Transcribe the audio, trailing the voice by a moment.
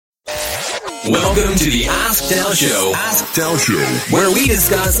Welcome to the Ask Dal Show. Ask Dal Show, where we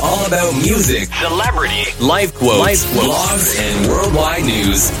discuss all about music, celebrity, life quotes, blogs, and worldwide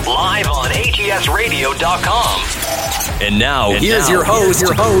news. Live on ATSRadio.com. And now, here's your host.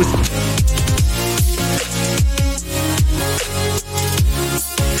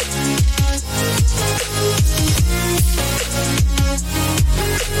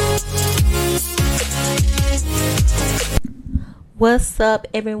 What's up,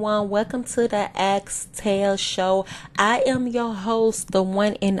 everyone? Welcome to the Ask Dal Show. I am your host, the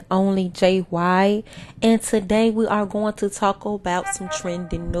one and only JY, and today we are going to talk about some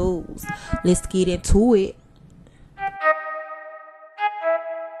trending news. Let's get into it.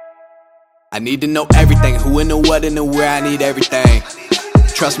 I need to know everything, who and the what and the where. I need everything.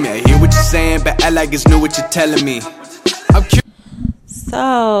 Trust me, I hear what you're saying, but act like it's new what you're telling me. I'm curious.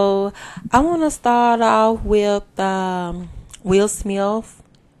 So, I want to start off with Will Smith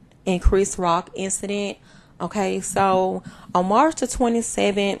and Chris Rock incident. Okay, so on March the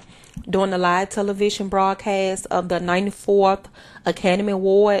 27th, during the live television broadcast of the 94th Academy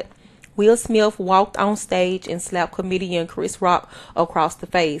Award, Will Smith walked on stage and slapped comedian Chris Rock across the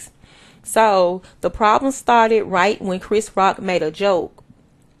face. So the problem started right when Chris Rock made a joke.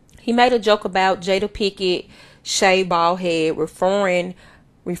 He made a joke about Jada Pinkett shaved bald head, referring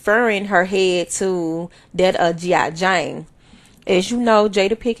her head to that of G.I. Jane. As you know,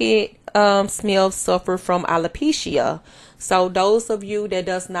 Jada Pinkett Smith suffered from alopecia. So those of you that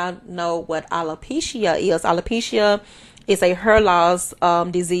does not know what alopecia is a hair loss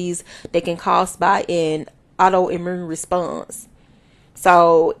disease that can cause by an autoimmune response.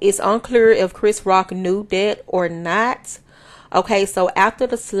 So it's unclear if Chris Rock knew that or not. Okay, so after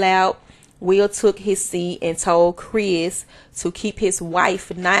the slap, Will took his seat and told Chris to keep his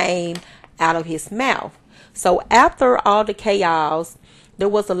wife's name out of his mouth. So after all the chaos, there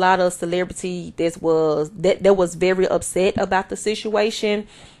was a lot of celebrity that was very upset about the situation.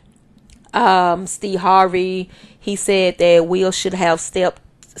 Steve Harvey, he said that Will should have stepped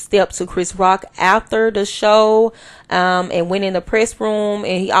to Chris Rock after the show and went in the press room,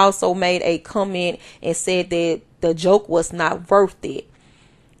 and he also made a comment and said that the joke was not worth it.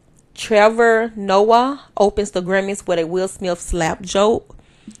 Trevor Noah opens the Grammys with a Will Smith slap joke.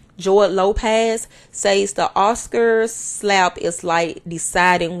 George Lopez says the Oscars slap is like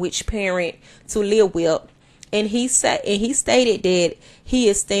deciding which parent to live with, and he stated that he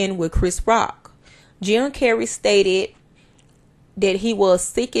is staying with Chris Rock. Jim Carrey stated that he was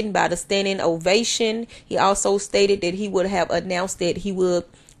sickened by the standing ovation. He also stated that he would have announced that he would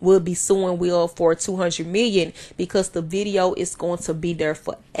be suing Will for $200 million because the video is going to be there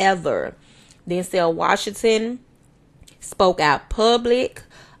forever. Denzel Washington spoke out public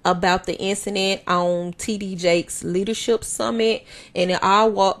about the incident on TD Jakes Leadership Summit, and it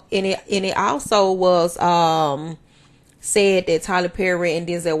also was said that Tyler Perry and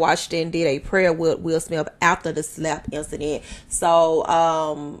Denzel Washington did a prayer with Will Smith after the slap incident.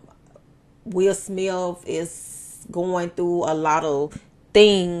 So Will Smith is going through a lot of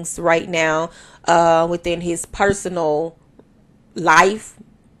things right now within his personal life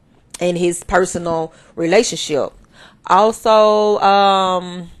and his personal relationship. Also,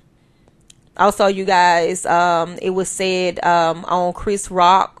 you guys, it was said on Chris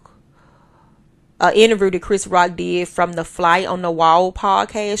Rock, an interview that Chris Rock did from the Fly on the Wall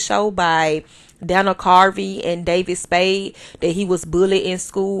podcast show by Dana Carvey and David Spade, that he was bullied in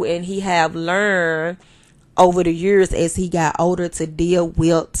school, and he have learned over the years as he got older to deal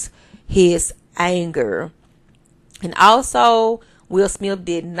with his anger. And also, Will Smith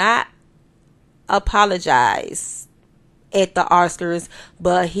did not apologize at the Oscars,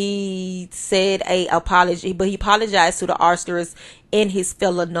 but he said he apologized to the Oscars and his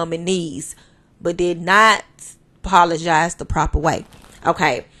fellow nominees, but did not apologize the proper way.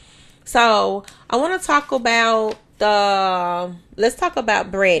 Okay, so I want to talk about let's talk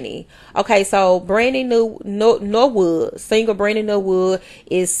about Brandy. Okay, so Brandy Norwood, singer Brandy Norwood,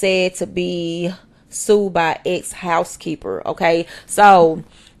 is said to be sued by ex-housekeeper. Okay, so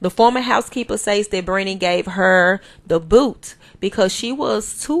the former housekeeper says that Brandy gave her the boot because she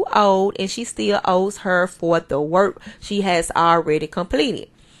was too old and she still owes her for the work she has already completed.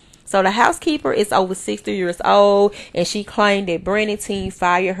 So the housekeeper is over 60 years old, and she claimed that Brandy team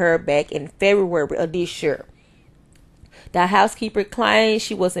fired her back in February of this year. The housekeeper claimed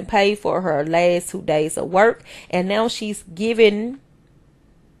she wasn't paid for her last 2 days of work, and now she's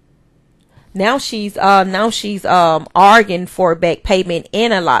arguing for back payment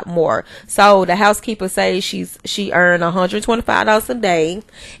and a lot more. So the housekeeper says she earned $125 a day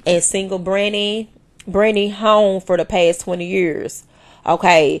and single Brandy home for the past 20 years.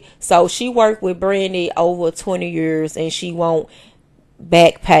 Okay, so she worked with Brandy over 20 years and she won't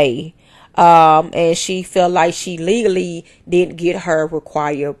back pay. And she felt like she legally didn't get her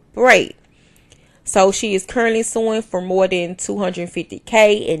required break. So she is currently suing for more than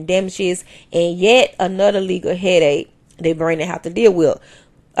 $250K in damages and yet another legal headache that Brandon have to deal with.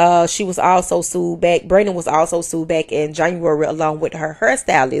 She was also sued back. Brandon was also sued back in January along with her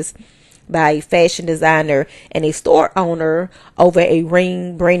hairstylist by a fashion designer and a store owner over a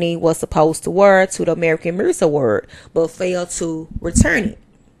ring Brandon was supposed to wear to the American Music Award but failed to return it.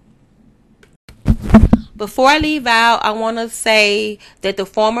 Before I leave out, I want to say that the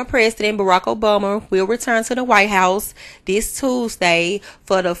former president, Barack Obama, will return to the White House this Tuesday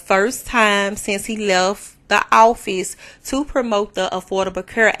for the first time since he left the office to promote the Affordable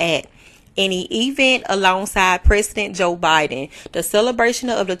Care Act in an event alongside President Joe Biden. The celebration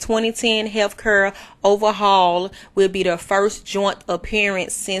of the 2010 healthcare overhaul will be the first joint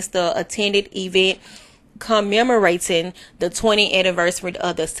appearance since the attended event commemorating the 20th anniversary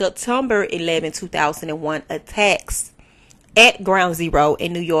of the September 11, 2001 attacks at Ground Zero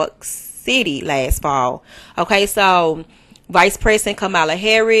in New York City last fall. Okay, so Vice President Kamala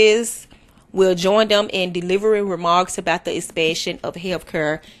Harris will join them in delivering remarks about the expansion of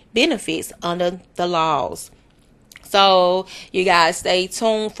healthcare benefits under the laws. So you guys stay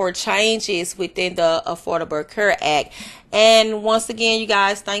tuned for changes within the Affordable Care Act. And once again, you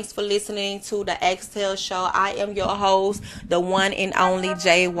guys, thanks for listening to the Axtel Show. I am your host, the one and only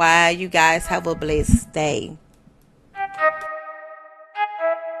JY. You guys have a blessed day.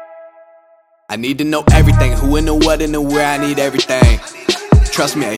 I need to know everything. Who and the what and the where. I need everything. Trust me, I